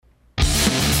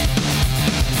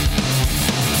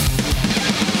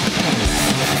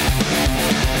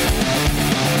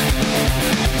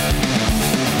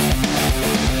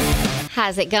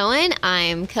How's it going?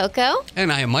 I'm Coco.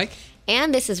 And I am Mike.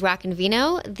 And this is Rock and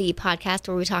Vino, the podcast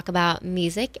where we talk about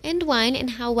music and wine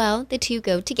and how well the two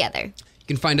go together. You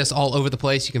can find us all over the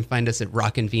place. You can find us at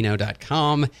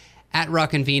rockandvino.com, at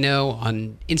Rock and Vino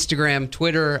on Instagram,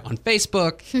 Twitter, on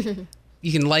Facebook.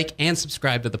 You can like and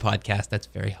subscribe to the podcast. That's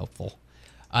very helpful.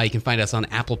 You can find us on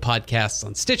Apple Podcasts,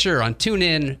 on Stitcher, on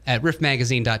TuneIn, at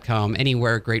riffmagazine.com,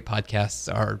 anywhere great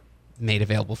podcasts are made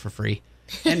available for free.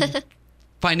 And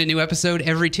find a new episode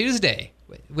every Tuesday.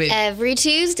 Every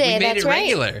Tuesday, we made that's it right.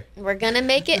 regular. We're going to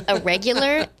make it a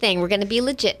regular thing. We're going to be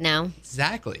legit now.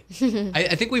 Exactly.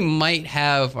 I think we might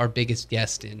have our biggest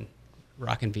guest in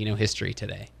Rock and Vino history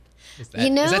today. Is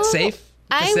that safe?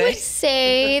 I would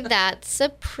say that's a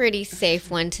pretty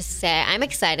safe one to say. I'm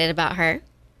excited about her.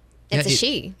 It's a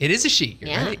she. It is a she.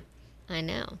 You're right. I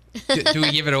know. Do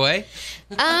we give it away?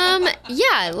 Yeah.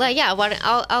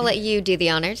 I'll let you do the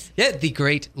honors. Yeah, the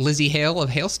great Lzzy Hale of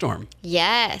Halestorm.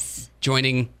 Yes.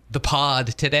 Joining the pod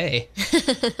today.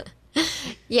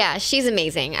 Yeah, she's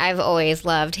amazing. I've always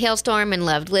loved Halestorm and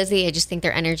loved Lzzy. I just think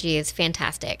their energy is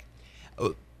fantastic.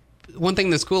 One thing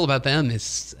that's cool about them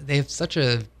is they have such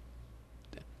a,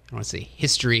 I don't want to say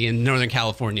history in Northern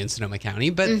California and Sonoma County,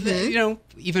 but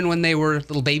even when they were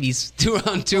little babies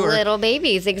on tour. Little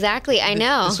babies, exactly. I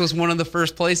know. This was one of the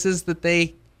first places that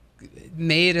they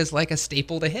made as like a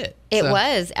staple to hit. It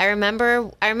was. I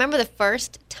remember the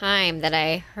first time that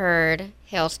I heard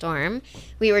Halestorm.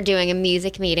 We were doing a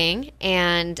music meeting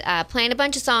and playing a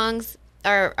bunch of songs.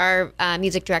 Our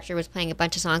music director was playing a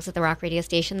bunch of songs at the rock radio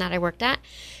station that I worked at.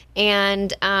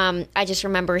 And I just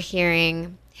remember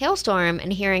hearing Halestorm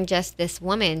and hearing just this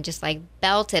woman just like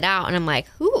belt it out. And I'm like,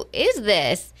 who is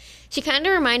this? She kind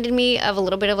of reminded me of a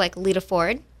little bit of like Lita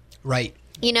Ford. Right.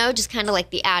 You know, just kind of like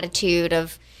the attitude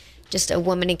of just a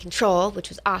woman in control, which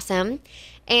was awesome.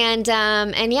 And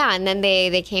then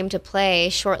they came to play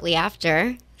shortly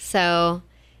after. So,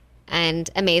 and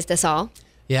amazed us all.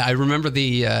 Yeah, I remember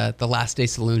the Last Day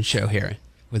Saloon show here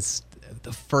was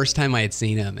the first time I had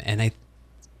seen him, and I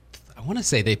want to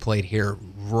say they played here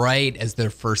right as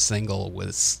their first single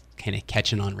was kind of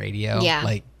catching on radio. Yeah.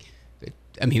 Like,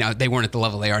 I mean, they weren't at the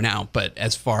level they are now, but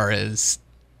as far as,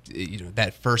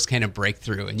 that first kind of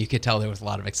breakthrough, and you could tell there was a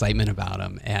lot of excitement about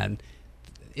them, and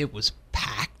it was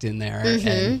packed in there,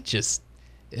 and just,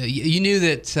 you knew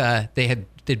that they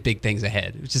did big things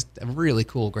ahead. It was just a really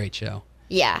cool, great show.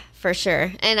 Yeah, for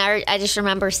sure. And I just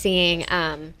remember seeing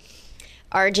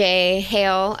RJ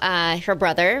Hale, her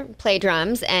brother, play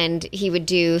drums, and he would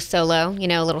do solo,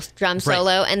 a little drum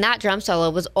solo. Right. And that drum solo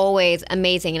was always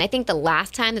amazing. And I think the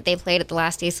last time that they played at the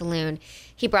Last Day Saloon,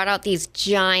 he brought out these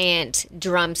giant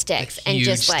drumsticks and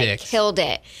just killed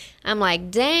it. I'm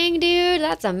like, dang, dude,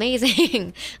 that's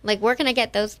amazing. Like, where can I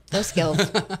get those skills?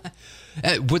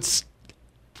 What's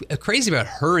crazy about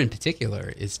her in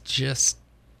particular is just,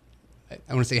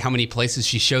 I want to say how many places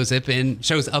she shows up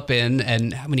in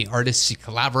and how many artists she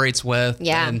collaborates with.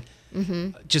 Yeah.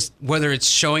 And just whether it's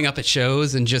showing up at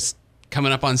shows and just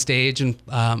coming up on stage and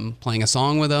playing a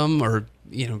song with them, or,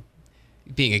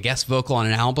 being a guest vocal on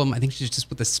an album. I think she's just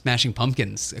with the Smashing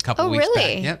Pumpkins a couple weeks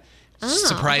really? back. Yep. Oh,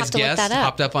 surprise guest,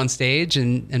 hopped up on stage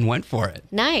and went for it.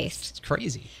 Nice. It's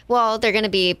crazy. Well, they're going to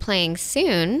be playing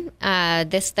soon,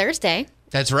 this Thursday.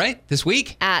 That's right. This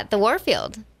week. At the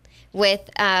Warfield with,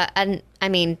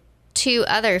 two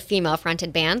other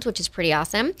female-fronted bands, which is pretty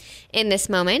awesome in this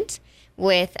moment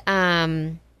with,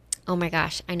 oh my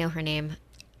gosh, I know her name.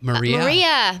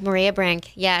 Maria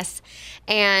Brink, yes.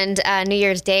 And New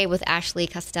Year's Day with Ashley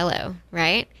Costello,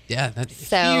 right? Yeah,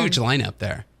 that's a huge lineup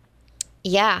there.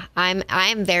 Yeah,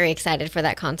 I'm very excited for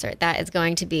that concert. That is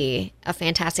going to be a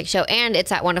fantastic show, and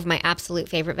it's at one of my absolute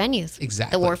favorite venues.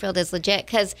 Exactly. The Warfield is legit,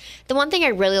 because the one thing I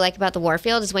really like about the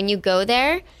Warfield is when you go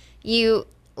there,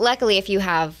 luckily if you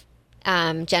have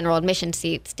general admission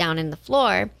seats down in the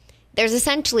floor, there's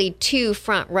essentially two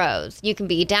front rows. You can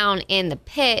be down in the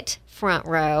pit front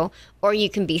row, or you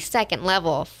can be second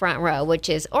level front row,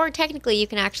 or technically you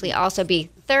can actually also be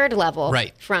third level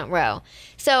front row.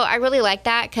 So I really like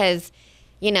that because,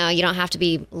 you don't have to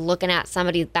be looking at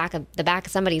the back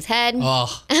of somebody's head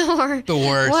or the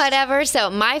worst. Whatever. So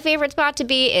my favorite spot to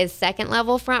be is second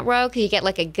level front row, because you get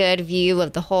like a good view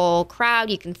of the whole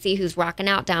crowd. You can see who's rocking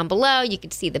out down below. You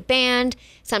can see the band.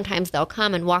 Sometimes they'll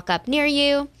come and walk up near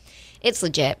you. It's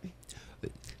legit.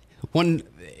 One,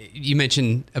 you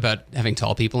mentioned about having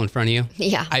tall people in front of you.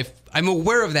 Yeah. I'm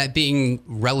aware of that being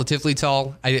relatively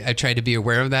tall. I try to be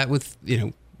aware of that with,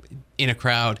 in a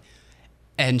crowd.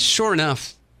 And sure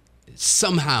enough,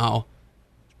 somehow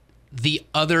the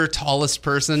other tallest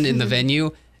person in the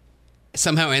venue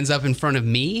somehow ends up in front of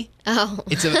me. Oh.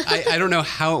 I don't know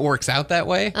how it works out that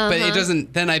way, but it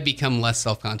doesn't. Then I become less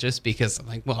self-conscious because I'm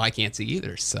like, well, I can't see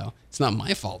either, so it's not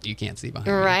my fault you can't see behind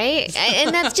me. Right.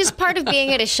 And that's just part of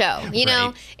being at a show. You know,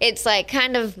 Right. it's like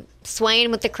kind of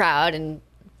swaying with the crowd and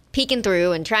peeking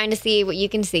through and trying to see what you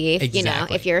can see, if, you know,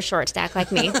 Exactly. if you're a short stack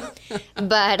like me.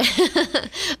 But,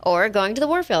 or going to the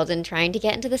Warfield and trying to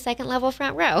get into the second level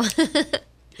front row.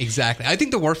 Exactly. I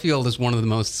think the Warfield is one of the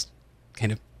most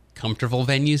kind of comfortable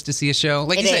venues to see a show.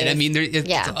 Like It you said, is. I mean, it's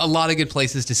Yeah. a lot of good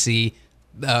places to see.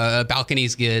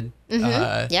 Balcony's good.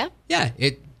 Yeah. Yeah.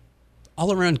 It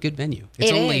all around good venue.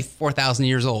 It's It only is. 4,000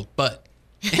 years old, but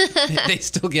they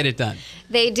still get it done.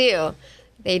 They do.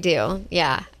 They do.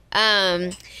 Yeah.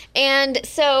 And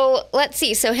so let's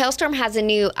see. So Hailstorm has a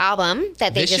new album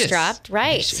that they Vicious. just dropped,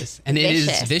 right? Vicious. And it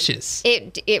is vicious.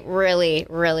 It really,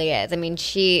 really is. I mean,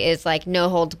 she is like no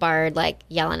holds barred, like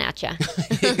yelling at you.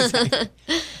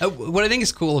 What I think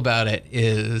is cool about it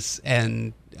is,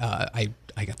 and I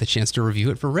got the chance to review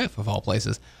it for Riff of all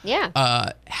places.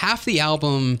 Yeah. Half the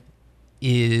album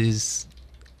is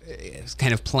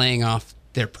kind of playing off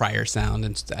their prior sound,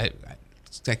 and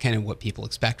it's kind of what people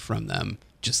expect from them.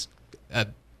 Just a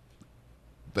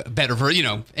better,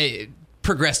 a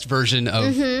progressed version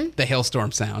of the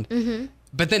Hailstorm sound.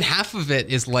 But then half of it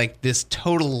is like this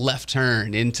total left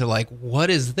turn into like, what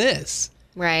is this?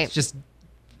 Right. It's just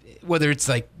whether it's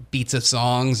like beats of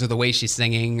songs or the way she's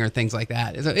singing or things like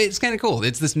that. It's kind of cool.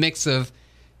 It's this mix of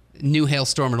new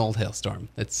Hailstorm and old Hailstorm.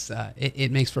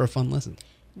 It makes for a fun listen.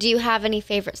 Do you have any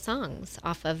favorite songs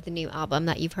off of the new album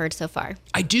that you've heard so far?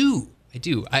 I do.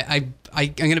 I'm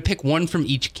going to pick one from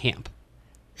each camp.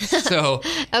 So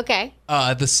Okay.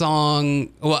 the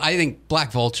song, well, I think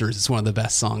Black Vultures is one of the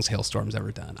best songs Hailstorm's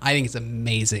ever done. I think it's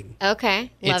amazing.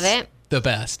 Okay. Love It's it. the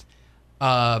best.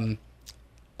 And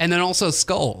then also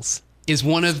Skulls is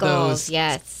one of Skulls, those.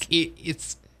 yes.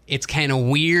 It's kind of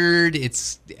weird.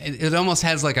 It almost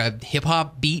has like a hip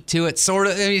hop beat to it, sort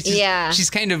of. I mean, it's just, Yeah. She's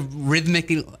kind of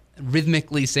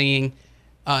rhythmically singing.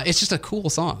 It's just a cool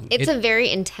song. It's a very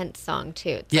intense song, too.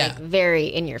 It's Yeah. like very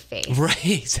in your face. Right,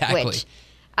 exactly. Which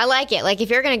I like it. Like if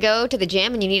you're going to go to the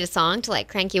gym and you need a song to like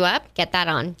crank you up, get that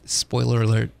on. Spoiler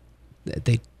alert: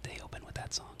 they open with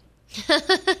that song.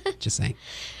 Just saying.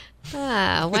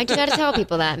 Why'd you got to tell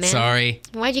people that, man? Sorry.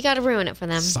 Why'd you got to ruin it for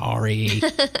them? Sorry.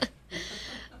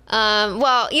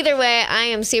 Well, either way, I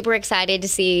am super excited to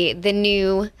see the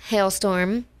new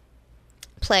Hailstorm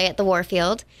play at the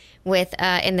Warfield with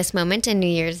In This Moment and New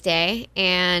Year's Day.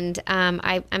 And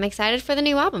I'm excited for the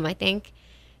new album. I think,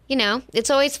 it's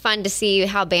always fun to see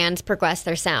how bands progress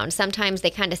their sound. Sometimes they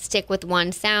kind of stick with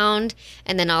one sound,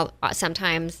 and then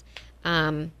sometimes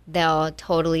they'll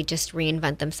totally just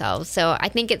reinvent themselves. So I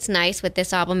think it's nice with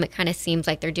this album. It kind of seems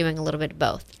like they're doing a little bit of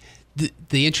both.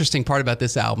 The interesting part about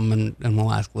this album, and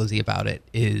we'll ask Lizzie about it,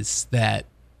 is that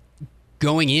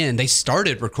going in, they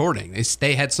started recording.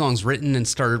 They had songs written and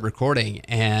started recording,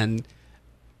 and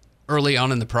early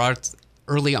on in the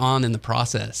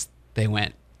process, they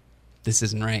went, "This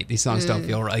isn't right. These songs don't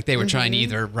feel right." Like they were trying to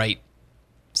either write,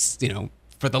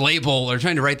 for the label or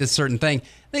trying to write this certain thing.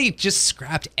 They just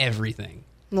scrapped everything.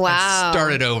 Wow. And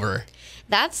started over.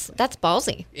 That's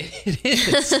ballsy. It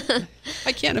is.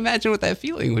 I can't imagine what that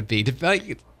feeling would be. If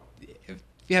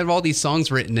you have all these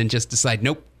songs written and just decide,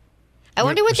 nope. I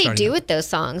wonder what we're they starting do over. with those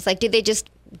songs. Like, do they just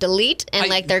delete and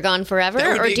like they're gone forever,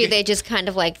 that would or be do good. they just kind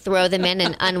of like throw them in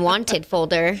an unwanted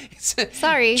folder?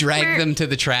 Sorry. Drag them to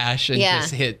the trash and Yeah.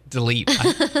 just hit delete.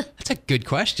 That's a good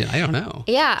question. I don't know.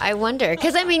 Yeah, I wonder.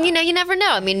 Because I mean, you never know.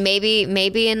 I mean, maybe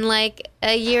in like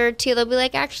a year or two they'll be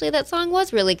like, actually, that song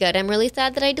was really good. I'm really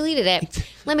sad that I deleted it.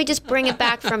 Let me just bring it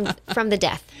back from the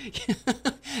death.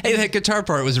 Hey, that guitar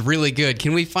part was really good.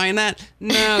 Can we find that?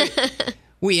 No.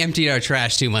 We emptied our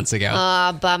trash 2 months ago.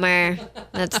 Oh, bummer.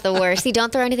 That's the worst. See,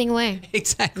 don't throw anything away.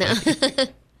 Exactly.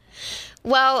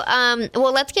 Well,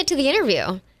 let's get to the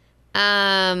interview.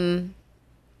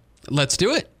 Let's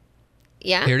do it.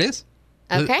 Yeah. Here it is.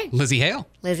 Okay. Lizzie Hale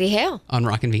Lizzie Hale. on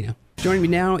Rock and Vino. Joining me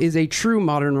now is a true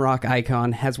modern rock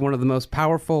icon, has one of the most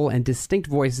powerful and distinct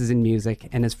voices in music,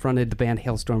 and has fronted the band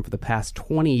Hailstorm for the past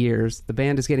 20 years. The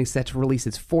band is getting set to release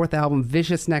its fourth album,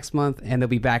 Vicious, next month, and they'll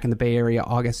be back in the Bay Area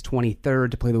August 23rd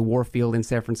to play the Warfield in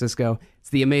San Francisco. It's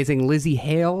the amazing Lizzie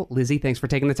Hale. Lizzie, thanks for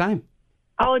taking the time.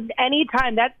 Oh,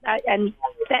 anytime. And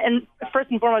first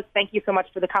and foremost, thank you so much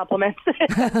for the compliments.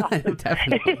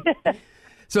 Definitely.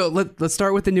 So let's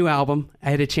start with the new album. I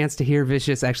had a chance to hear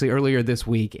Vicious actually earlier this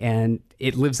week, and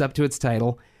it lives up to its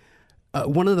title.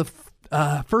 One of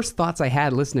the first thoughts I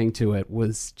had listening to it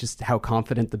was just how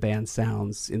confident the band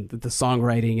sounds in the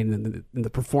songwriting and in the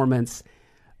performance.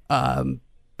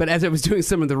 But But as I was doing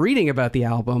some of the reading about the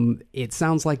album, it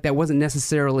sounds like that wasn't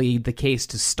necessarily the case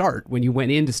to start when you went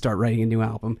in to start writing a new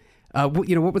album.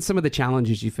 What were some of the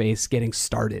challenges you faced getting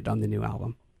started on the new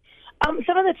album?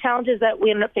 Some of the challenges that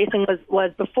we ended up facing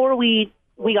was before we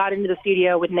got into the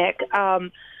studio with Nick.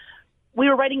 We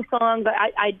were writing songs.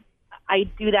 I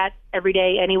do that every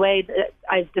day anyway.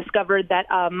 I've discovered that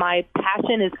my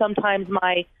passion is sometimes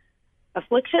my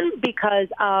affliction because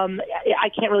I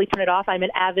can't really turn it off. I'm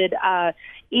an avid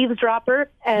eavesdropper,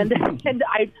 and and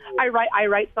I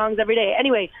write songs every day.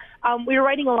 Anyway, we were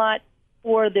writing a lot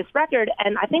for this record,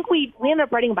 and I think we ended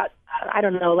up writing about, I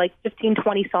don't know, like 15,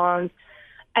 20 songs,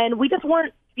 and we just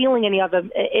weren't feeling any of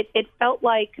them. It felt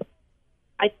like,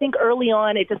 I think early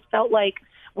on, it just felt like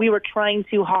we were trying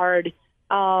too hard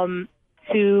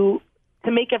to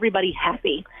make everybody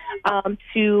happy,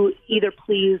 to either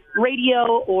please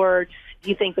radio, or do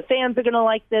you think the fans are going to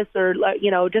like this, or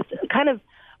just kind of,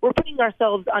 we're putting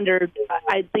ourselves under,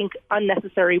 I think,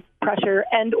 unnecessary pressure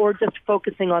and or just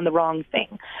focusing on the wrong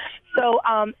thing. So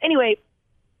anyway,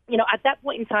 at that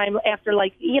point in time, after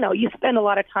you spend a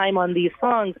lot of time on these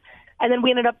songs, and then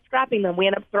we ended up scrapping them. We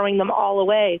ended up throwing them all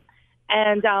away,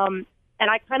 and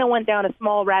I kind of went down a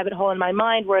small rabbit hole in my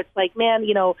mind where it's like, man,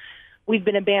 we've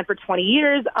been a band for 20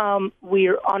 years.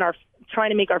 We're trying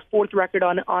to make our fourth record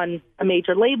on a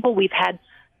major label. We've had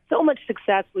so much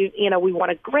success. We won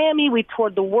a Grammy. We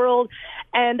toured the world,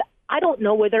 and I don't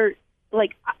know whether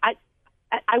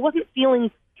I wasn't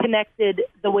feeling connected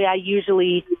the way I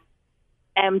usually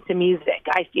am to music.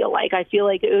 I feel like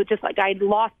it was just like I'd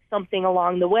lost something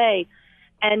along the way,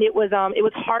 and it was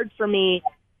hard for me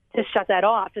to shut that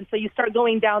off. And so you start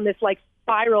going down this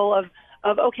spiral of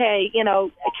okay,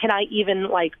 can I even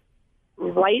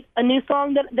write a new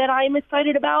song that I'm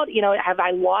excited about? Have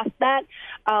I lost that?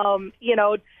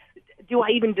 Do I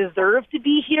even deserve to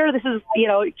be here? This is,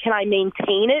 can I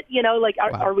maintain it?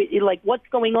 Are we what's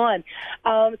going on?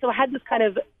 So I had this kind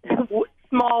of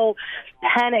small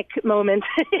panic moment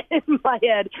in my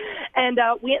head, and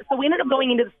we ended up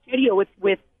going into the studio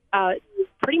with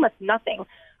pretty much nothing.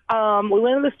 We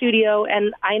went into the studio,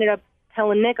 and I ended up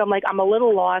telling Nick, I'm a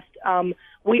little lost.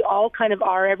 We all kind of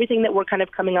are. Everything that we're kind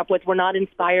of coming up with, we're not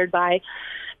inspired by.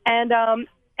 And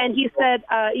he said,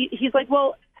 he's like,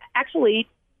 well, actually,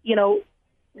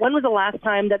 when was the last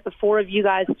time that the four of you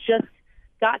guys just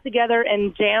got together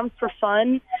and jammed for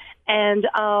fun and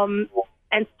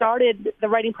started the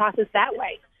writing process that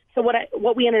way? So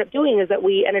what we ended up doing is that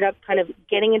we ended up kind of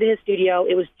getting into his studio.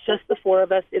 It was just the four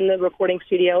of us in the recording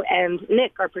studio and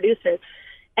Nick, our producer.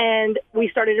 And we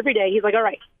started every day. He's like, all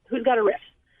right, who's got a riff?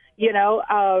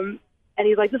 And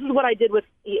he's like, this is what I did with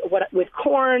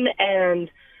Korn and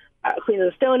Queen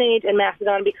of the Stone Age and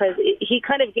Mastodon, because he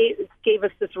kind of gave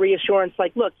us this reassurance,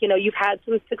 look, you've had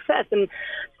some success. And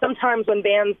sometimes when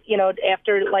bands,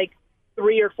 after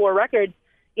 3 or 4 records,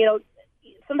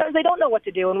 sometimes they don't know what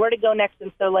to do and where to go next.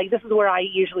 And so this is where I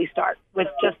usually start, with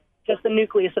just the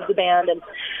nucleus of the band. And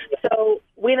so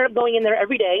we ended up going in there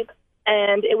every day.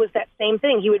 And it was that same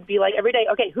thing. He would be like every day,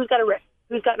 okay, who's got a riff?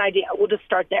 Who's got an idea? We'll just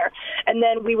start there. And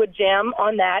then we would jam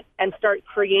on that and start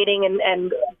creating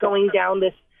and going down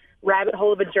this rabbit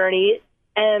hole of a journey.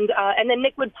 And then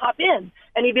Nick would pop in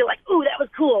and he'd be like, ooh, that was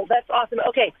cool. That's awesome.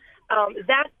 Okay,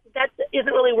 that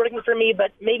isn't really working for me,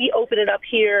 but maybe open it up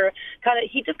here.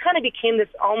 He just kind of became this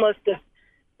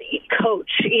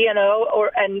coach,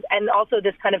 and also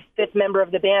this kind of fifth member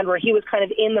of the band, where he was kind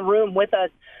of in the room with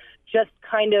us, just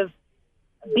kind of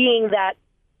being that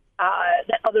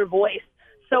other voice.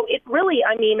 So it really,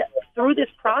 through this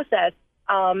process,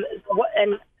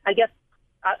 and I guess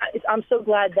I'm so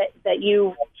glad that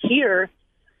you hear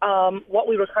what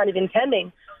we were kind of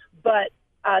intending. But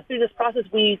through this process,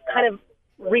 we kind of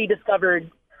rediscovered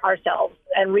ourselves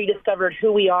and rediscovered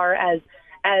who we are as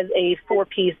a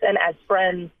four-piece and as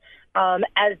friends,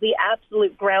 as the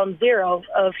absolute ground zero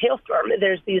of Halestorm.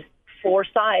 There's these 4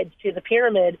 sides to the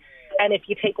pyramid, and if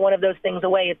you take one of those things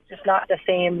away, it's just not the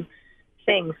same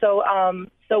thing.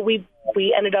 So we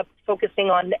ended up focusing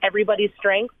on everybody's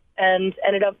strengths and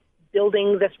ended up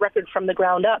building this record from the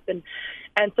ground up. And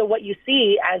so what you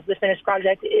see as the finished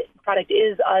product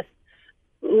is us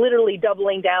literally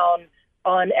doubling down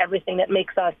on everything that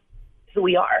makes us who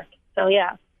we are. So,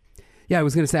 yeah. Yeah, I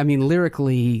was going to say,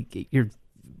 lyrically, you're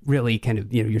really kind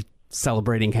of, you're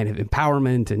celebrating kind of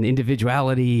empowerment and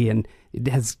individuality, and it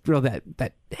has real that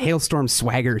Halestorm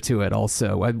swagger to it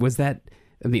also. Was that,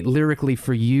 lyrically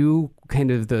for you,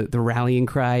 kind of the rallying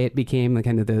cry it became, the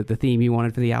kind of the theme you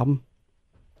wanted for the album?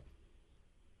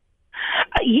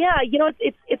 Yeah,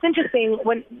 it's interesting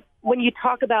when you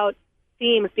talk about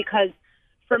themes, because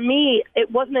for me,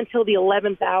 it wasn't until the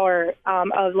 11th hour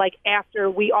of like after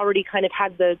we already kind of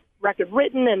had the record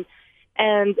written,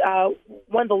 and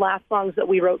one of the last songs that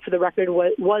we wrote for the record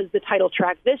was the title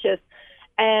track, Vicious.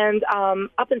 And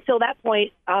up until that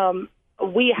point,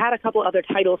 we had a couple other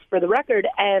titles for the record,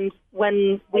 and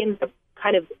when we ended up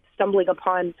kind of stumbling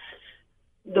upon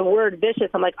the word vicious,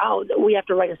 I'm like, oh, we have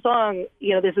to write a song.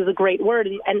 You know, this is a great word.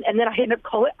 And then I ended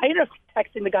up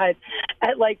texting the guys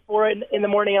at like 4 in the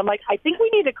morning. I'm like, I think we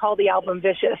need to call the album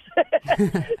Vicious.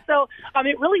 So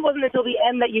it really wasn't until the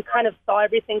end that you kind of saw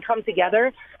everything come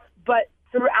together. But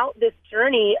throughout this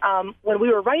journey, when we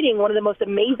were writing, one of the most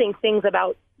amazing things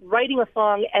about writing a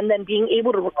song and then being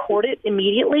able to record it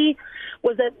immediately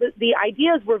was that the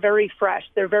ideas were very fresh.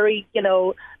 They're very,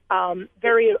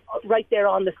 very right there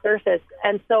on the surface.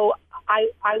 And so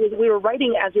we were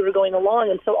writing as we were going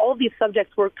along. And so all of these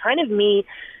subjects were kind of me,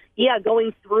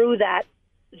 going through that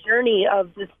journey of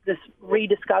this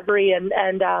rediscovery and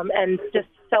just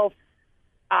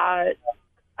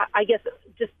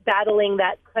just battling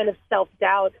that kind of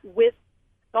self-doubt with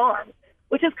songs,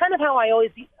 which is kind of how I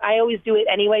always do it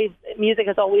anyway. Music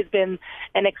has always been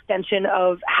an extension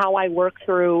of how I work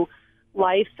through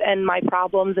life and my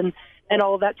problems and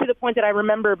all of that, to the point that I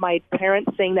remember my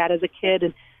parents saying that as a kid,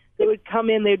 and they would come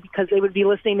in because they would be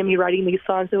listening to me writing these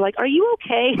songs. They're like, "Are you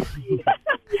okay?"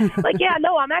 Like, yeah,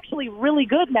 no, I'm actually really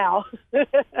good now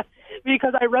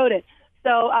because I wrote it.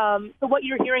 So what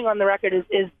you're hearing on the record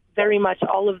is very much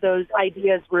all of those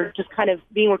ideas were just kind of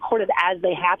being recorded as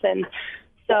they happened.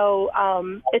 So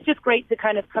it's just great to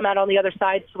kind of come out on the other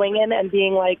side swinging and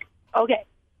being like, okay,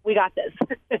 we got this.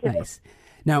 Nice.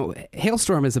 Now,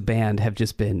 Halestorm as a band have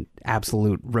just been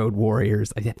absolute road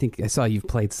warriors. I think I saw you've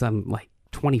played some like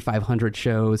 2,500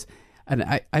 shows. And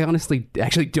I honestly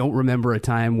actually don't remember a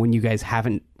time when you guys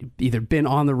haven't either been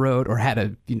on the road or had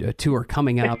a tour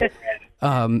coming up.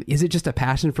 Is it just a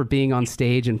passion for being on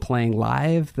stage and playing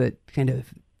live that kind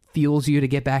of fuels you to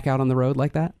get back out on the road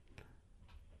like that?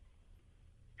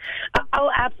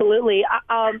 Oh, absolutely.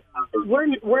 We're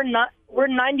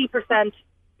 90%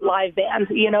 live band,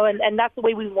 and that's the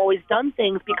way we've always done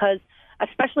things, because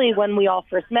especially when we all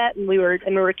first met and we were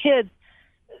kids,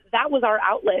 that was our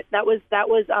outlet. That was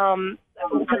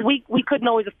because we couldn't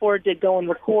always afford to go and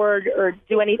record or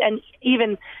do any, and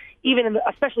even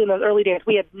especially in those early days,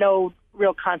 we had no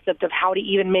real concept of how to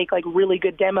even make like really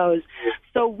good demos.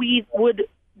 So we would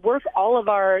work all of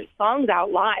our songs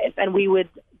out live, and we would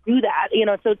do that.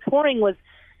 So touring was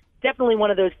definitely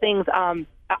one of those things.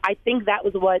 I think that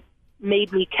was what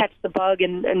made me catch the bug,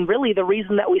 and really the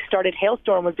reason that we started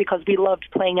Halestorm was because we loved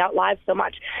playing out live so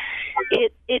much.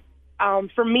 It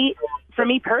for me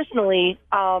personally,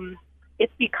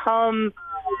 it's become,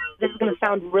 this is going to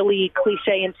sound really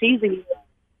cliche and cheesy,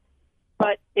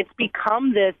 but it's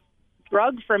become this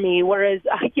drug for me. Whereas,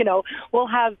 we'll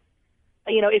have,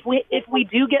 if we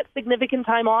do get significant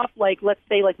time off, like let's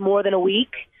say like more than a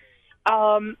week,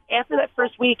 after that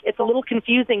first week, it's a little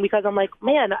confusing because I'm like,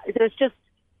 man,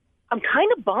 I'm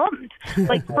kind of bummed,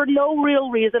 like for no real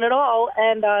reason at all.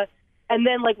 And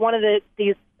then like one of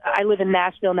these, I live in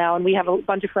Nashville now, and we have a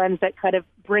bunch of friends that kind of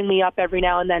bring me up every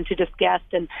now and then to just guest,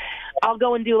 and I'll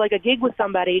go and do like a gig with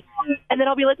somebody, and then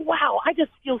I'll be like, wow, I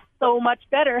just feel so much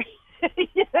better,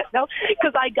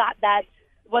 because I got that,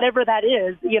 whatever that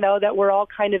is, that we're all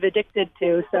kind of addicted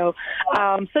to. So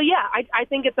yeah, I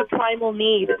think it's a primal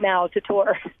need now to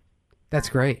tour. That's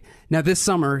great. Now this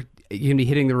summer, you're going to be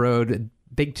hitting the road,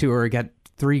 big tour, got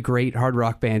 3 great hard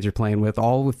rock bands you're playing with,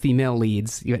 all with female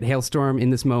leads. You got Halestorm,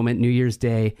 In This Moment, New Year's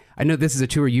Day. I know this is a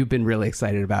tour you've been really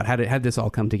excited about. How did this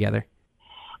all come together?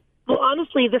 Well,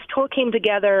 honestly, this tour came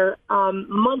together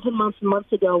months and months and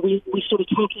months ago. We started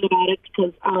talking about it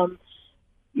because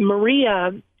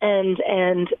Maria and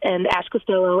Ash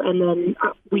Costello, and then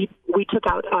we took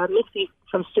out Mixie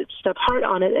from Stitched Up Heart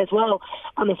on it as well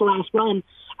on this last run.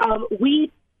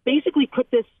 We basically put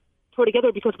this tour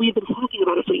together because we've been talking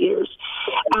about it for years,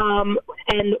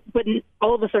 but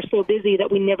all of us are so busy that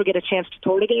we never get a chance to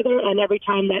tour together. And every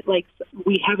time that like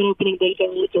we have an opening date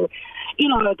or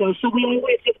how it goes, so we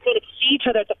always just kind of see each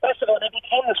other at the festival, and it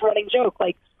became this running joke,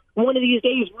 like one of these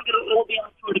days we're gonna all be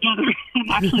on tour together and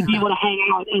actually be able to hang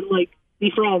out and like be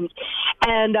friends.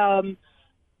 And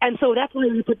so that's why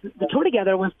we put the tour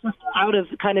together, was just out of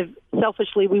kind of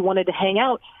selfishly we wanted to hang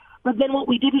out. But then what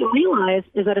we didn't realize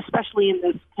is that, especially in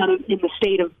this kind of in the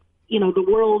state of the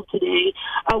world today,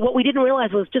 what we didn't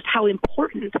realize was just how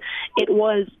important it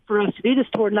was for us to do this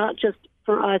tour, not just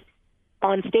for us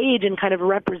on stage and kind of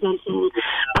representing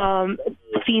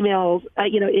females,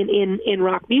 in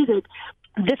rock music.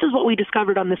 This is what we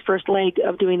discovered on this first leg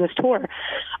of doing this tour,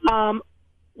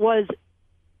 was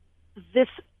this,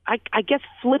 I guess,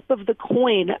 flip of the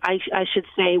coin, I should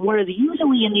say, whereas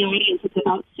usually in the audience it's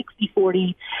about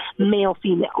 60-40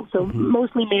 male-female. So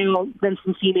mostly male, then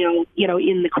some female,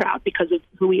 in the crowd because of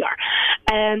who we are.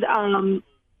 And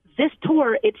this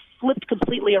tour, it flipped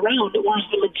completely around, whereas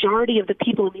the majority of the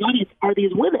people in the audience are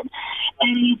these women.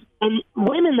 And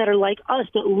women that are like us,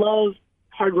 that love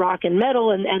hard rock and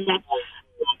metal and that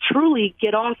truly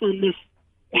get off on this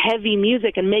heavy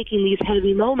music and making these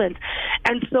heavy moments.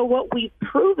 And so what we've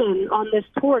proven on this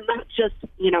tour, not just,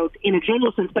 in a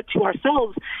general sense, but to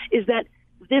ourselves, is that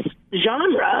this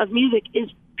genre of music is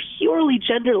purely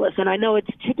genderless. And I know it's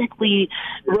typically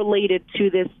related to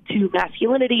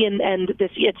masculinity and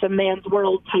this, it's a man's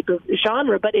world type of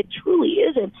genre, but it truly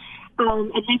isn't.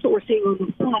 And that's what we're seeing on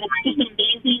the song. It's just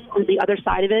amazing on the other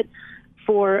side of it.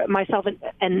 For myself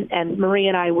and Marie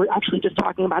and I were actually just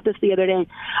talking about this the other day,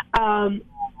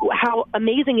 how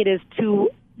amazing it is to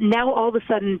now all of a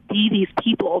sudden be these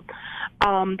people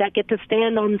that get to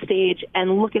stand on stage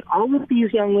and look at all of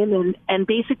these young women and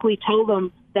basically tell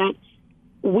them that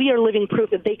we are living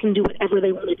proof that they can do whatever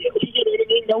they want to do. You know what I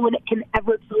mean? No one can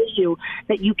ever tell you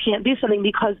that you can't do something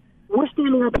because we're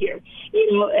standing up here,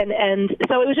 and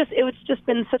so it's just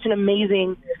been such an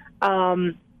amazing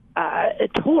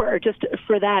tour just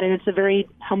for that, and it's a very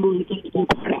humbling thing to be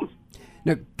part of.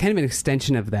 Now, kind of an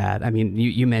extension of that, I mean,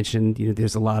 you mentioned,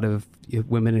 there's a lot of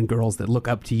women and girls that look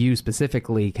up to you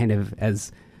specifically kind of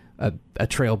as a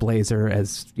trailblazer,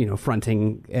 as,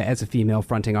 fronting, as a female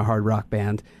fronting a hard rock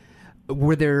band.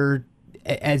 Were there,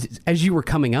 as you were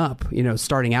coming up,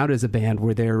 starting out as a band,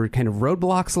 were there kind of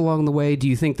roadblocks along the way? Do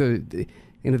you think the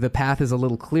path is a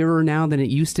little clearer now than it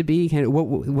used to be?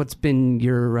 What's been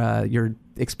your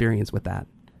experience with that?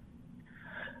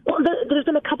 Well, there's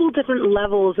been a couple of different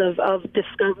levels of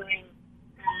discovering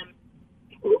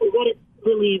what it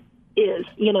really is,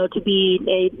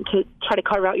 to try to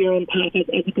carve out your own path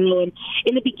as a girl. And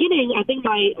in the beginning, I think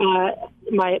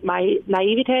my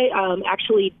naivete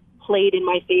actually played in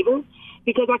my favor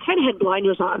because I kind of had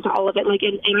blinders on to all of it.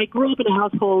 And I grew up in a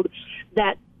household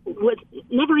that was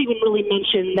never even really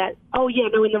mentioned that,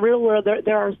 in the real world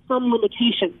there are some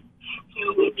limitations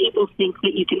to what people think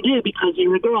that you can do because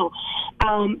you're a girl.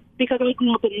 Because I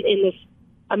grew up in this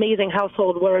amazing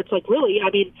household where it's like, really, I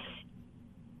mean,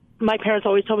 my parents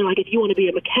always told me, if you want to be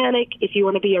a mechanic, if you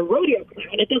want to be a rodeo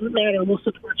clown, it doesn't matter, we'll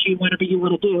support you, whatever you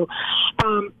want to do.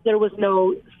 There was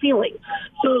no ceiling.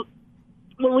 So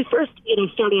when we first,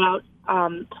 started out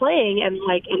playing and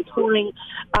touring,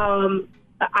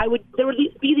 there would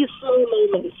be these small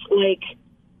moments,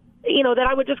 that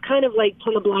I would just kind of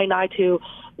turn a blind eye to,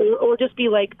 or just be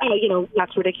like,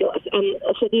 that's ridiculous. And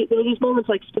so there were these moments,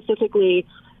 specifically,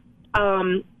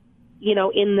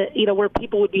 where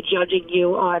people would be judging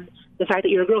you on the fact that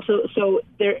you're a girl. So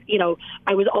there,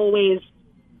 I was always,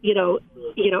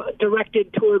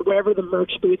 directed toward wherever the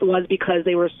merch booth was because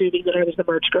they were assuming that I was the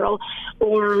merch girl.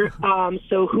 Or,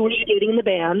 so who are you dating in the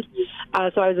band?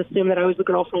 So I was assumed that I was the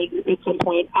girlfriend at some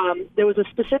point. There was a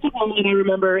specific moment I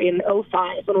remember in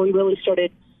 2005 when we really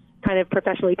started kind of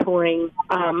professionally touring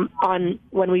on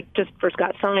when we just first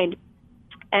got signed.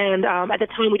 And at the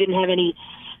time we didn't have any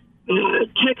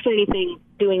techs or anything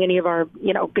doing any of our,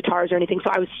 guitars or anything.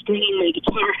 So I was stringing my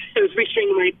guitar. I was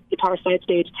restringing my guitar side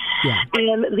stage. Yeah.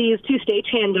 And these two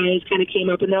stagehand guys kind of came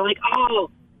up and they're like, "Oh,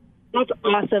 that's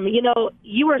awesome.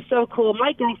 You are so cool.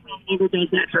 My girlfriend never does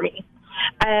that for me."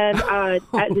 And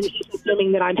he's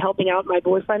assuming that I'm helping out my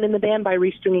boyfriend in the band by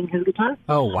restringing his guitar.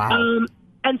 Oh, wow.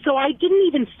 And so I didn't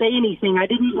even say anything. I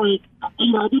didn't I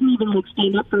didn't even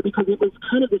stand up for it because it was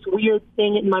kind of this weird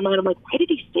thing in my mind. I'm like, why did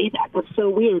he say that? That's so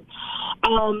weird.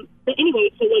 But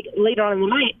anyway, so later on in the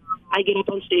night, I get up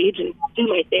on stage and do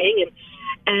my thing.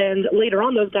 And later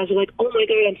on, those guys are like, "Oh my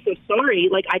God, I'm so sorry.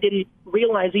 I didn't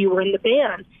realize you were in the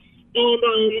band."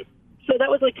 And so that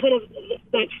was kind of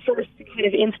that first kind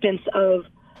of instance of,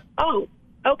 oh,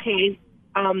 okay.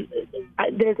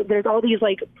 There's all these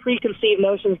preconceived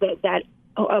notions that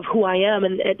of who I am,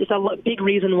 and it's a big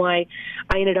reason why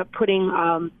I ended up putting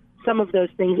some of those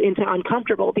things into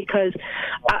Uncomfortable because,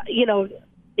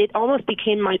 it almost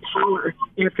became my power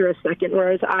after a second,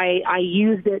 whereas I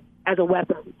used it as a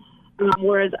weapon.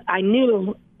 Whereas I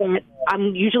knew that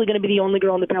I'm usually going to be the only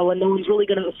girl in the bill, and no one's really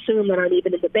going to assume that I'm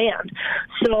even in the band.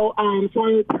 So,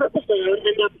 so purposely, I would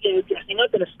end up dressing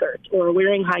up in a skirt or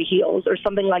wearing high heels or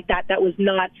something like that that was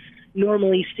not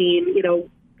normally seen,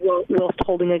 whilst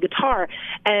holding a guitar.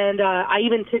 And I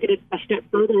even took it a step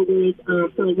further.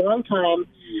 For a long time,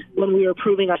 when we were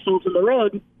proving ourselves on the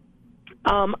road,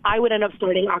 I would end up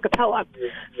starting a cappella.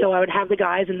 So I would have the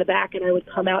guys in the back, and I would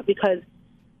come out because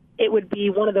it would be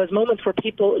one of those moments where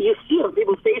you see on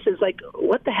people's faces, like,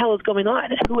 what the hell is going on?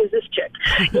 Who is this chick?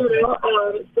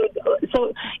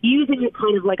 So using it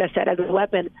kind of, like I said, as a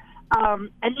weapon. And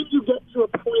then you get to a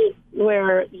point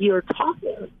where you're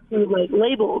talking to, like,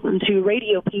 labels and to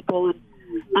radio people.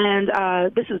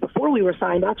 And this is before we were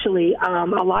signed, actually. A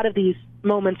lot of these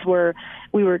moments where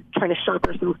we were trying to shop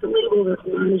ourselves to labels or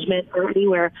to management or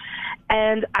anywhere.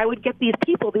 And I would get these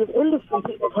people, these industry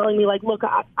people telling me, like, look,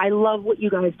 I love what you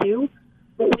guys do,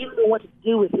 but we don't know what to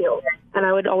do with you. And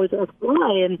I would always ask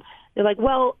why. And they're like,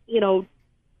 well,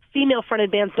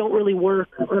 female-fronted bands don't really work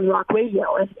on rock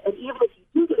radio. And even if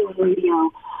you do get on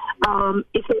radio,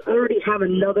 if they already have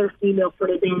another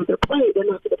female-fronted band they're playing, they're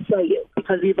not going to play you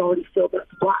because you've already filled that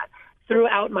spot.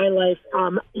 Throughout my life,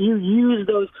 you use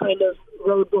those kind of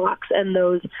roadblocks and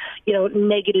those,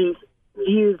 negative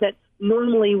views that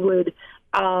normally would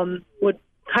kind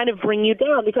of bring you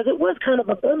down, because it was kind of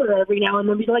a bummer every now and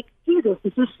then. Be like, Jesus,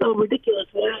 this is so ridiculous.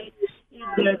 Why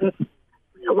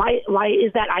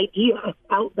is that idea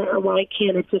out there? Why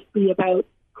can't it just be about,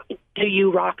 do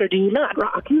you rock or do you not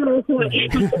rock? For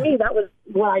me, that was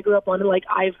what I grew up on. Like,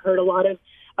 I've heard a lot of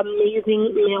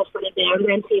amazing male-fronted bands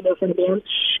and female-fronted bands,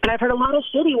 and I've heard a lot of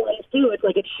shitty ones too. It's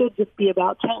like, it should just be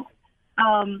about talent.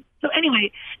 So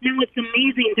anyway, now it's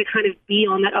amazing to kind of be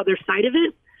on that other side of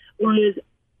it, whereas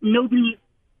nobody,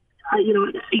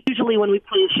 usually when we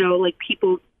play a show, like,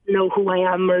 people know who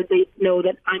I am, or they know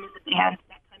that I'm in the band,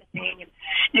 that kind of thing.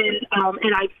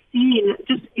 And I've seen,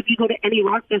 just if you go to any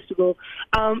rock festival,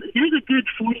 there's a good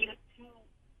 40 to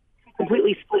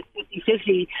completely split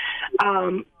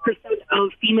 50-50 percent of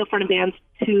female-fronted bands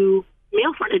to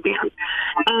male-fronted bands.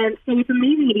 And so it's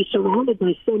amazing to be surrounded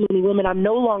by so many women. I'm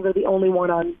no longer the only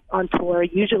one on tour,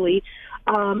 usually.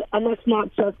 And that's not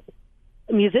just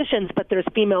musicians, but there's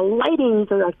female lighting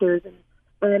directors.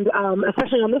 And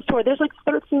especially on this tour, there's like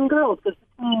 13 girls. Because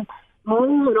between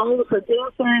Marie and all of her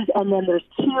dancers, and then there's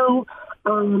 2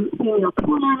 female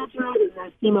tour managers, and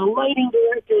there's female lighting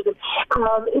directors.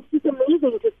 And it's just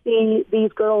amazing to see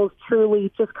these girls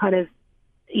truly just kind of,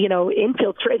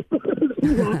 infiltrate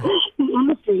the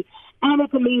industry. And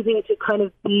it's amazing to kind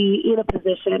of be in a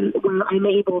position where I'm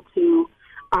able to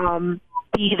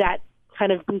be that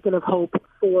kind of beacon of hope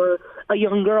for a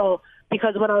young girl,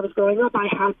 because when I was growing up, I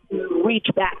had to reach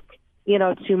back,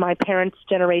 to my parents'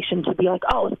 generation to be like,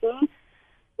 oh, see,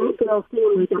 that girl's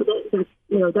feeling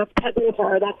like that's Pet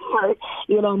Vampire, that's Heart,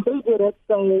 and they did it,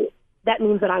 so that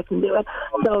means that I can do it.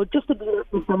 So just to be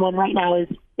with someone right now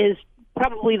is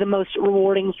probably the most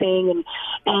rewarding thing,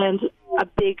 and a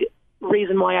big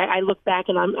reason why I look back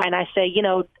and I say,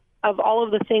 of all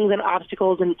of the things and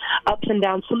obstacles and ups and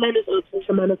downs, tremendous ups and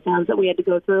tremendous downs that we had to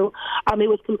go through, it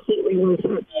was completely worth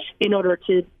it in order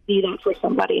to be that for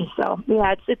somebody. So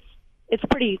yeah, it's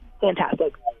pretty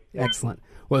fantastic. Excellent.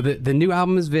 Well, the new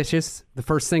album is Vicious. The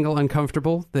first single,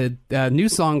 Uncomfortable. The new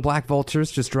song, Black Vultures,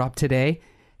 just dropped today.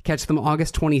 Catch them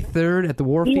August 23rd at the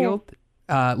Warfield.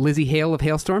 Yeah. Lizzie Hale of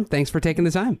Halestorm, thanks for taking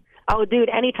the time. Oh, dude,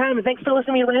 anytime. And thanks for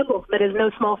listening to me ramble. That is no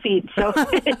small feat. So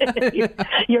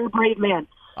you're a brave man.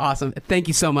 Awesome. Thank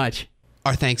you so much.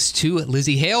 Our thanks to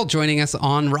Lizzie Hale joining us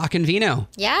on Rockin' Vino.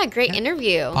 Yeah, great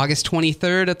interview. August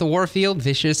 23rd at the Warfield.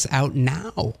 Vicious out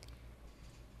now.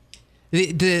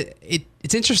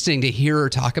 It's interesting to hear her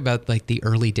talk about like the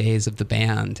early days of the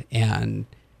band and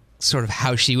sort of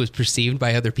how she was perceived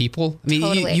by other people. I mean,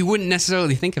 totally. you wouldn't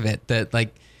necessarily think of it that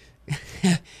like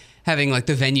having like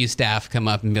the venue staff come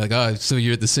up and be like, oh, so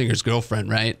you're the singer's girlfriend,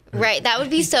 right? Right. That would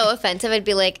be so offensive. I'd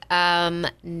be like,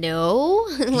 no.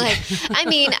 Like, I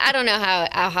mean, I don't know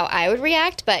how I would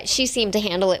react, but she seemed to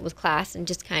handle it with class and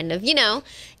just kind of,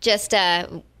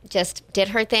 just did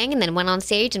her thing and then went on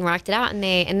stage and rocked it out, and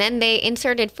then they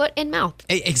inserted foot in mouth.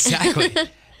 Exactly.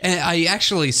 And I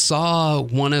actually saw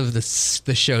one of the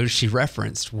shows she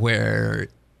referenced where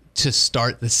to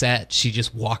start the set, she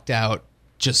just walked out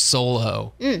just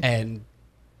solo and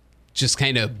just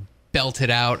kind of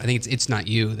belted out. I think It's Not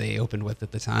You they opened with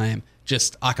at the time,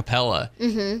 just a cappella,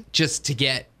 just to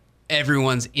get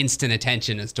everyone's instant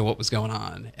attention as to what was going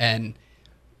on. And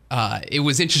it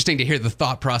was interesting to hear the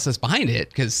thought process behind it,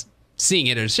 because seeing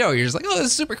it at a show, you're just like, oh, this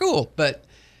is super cool. But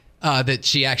that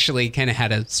she actually kind of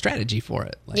had a strategy for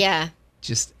it. Like, yeah.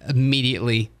 Just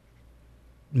immediately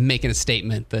making a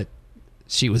statement that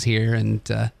she was here and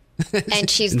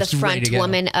she's the front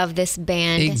woman of this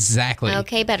band. Exactly.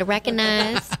 Okay, better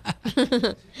recognize.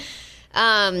 Well,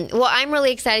 I'm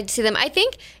really excited to see them. I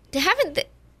think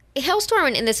Halestorm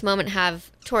and In This Moment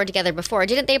have toured together before.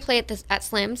 Didn't they play at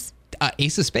Slim's?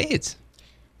 Ace of Spades.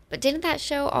 But didn't that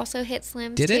show also hit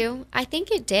Slim's did too? It? I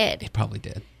think it did. It probably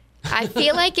did. I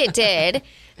feel like it did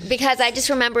because I just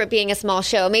remember it being a small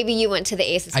show. Maybe you went to the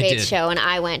Ace of Spades show and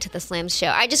I went to the Slams show.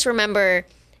 I just remember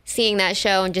seeing that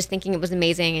show and just thinking it was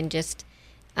amazing and just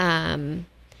in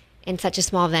such a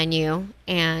small venue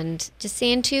and just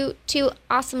seeing two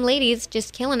awesome ladies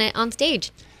just killing it on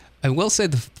stage. I will say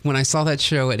when I saw that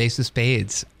show at Ace of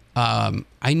Spades,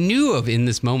 I knew of In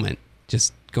This Moment,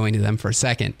 just going to them for a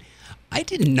second. I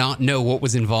did not know what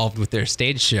was involved with their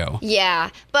stage show. Yeah,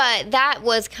 but that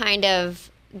was kind of,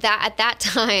 that at that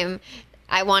time,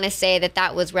 I want to say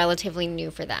that was relatively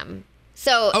new for them.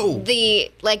 So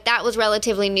that was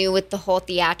relatively new with the whole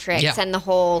theatrics and the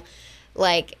whole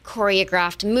like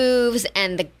choreographed moves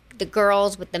and the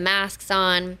girls with the masks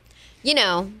on, you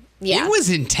know. Yeah. It was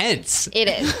intense. It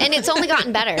is. And it's only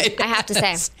gotten better, I have to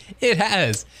say. It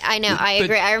has. I know. I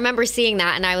agree. I remember seeing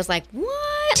that and I was like,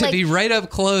 what? To be right up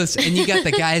close and you got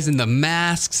the guys in the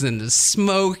masks and the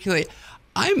smoke. Like,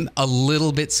 I'm a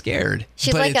little bit scared.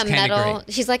 She's like a metal.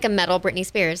 She's like a metal Britney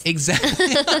Spears.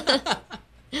 Exactly.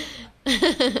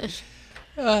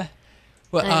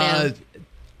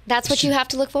 That's what you have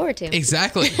to look forward to.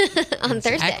 Exactly. On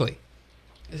Thursday. Exactly.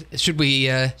 Should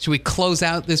we close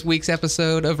out this week's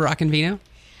episode of Rockin' Vino?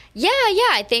 Yeah.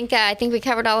 I think we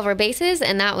covered all of our bases,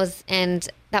 and that was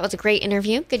a great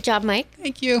interview. Good job, Mike.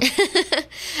 Thank you.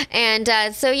 And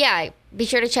be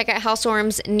sure to check out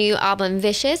Hellstorm's new album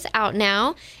Vicious, out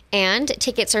now, and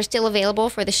tickets are still available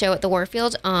for the show at the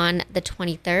Warfield on the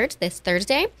 23rd, this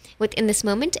Thursday, with In This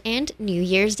Moment and New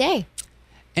Year's Day.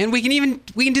 And we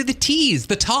can do the tease,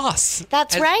 the toss.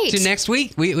 That's right. To next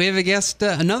week, we have a guest,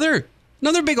 another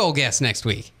big old guest next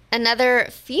week. Another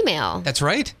female. That's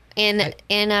right. In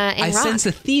I rock. sense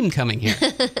a theme coming here.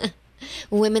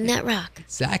 Women that rock.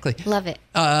 Exactly. Love it.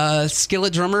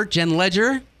 Skillet drummer Jen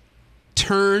Ledger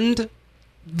turned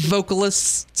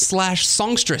vocalist /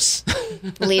 songstress.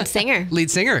 Lead singer.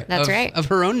 That's right. Of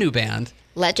her own new band.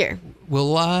 Ledger.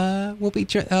 We'll be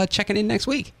checking in next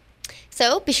week.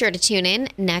 So be sure to tune in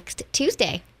next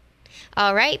Tuesday.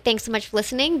 All right. Thanks so much for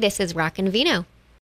listening. This is Rockin' Vino.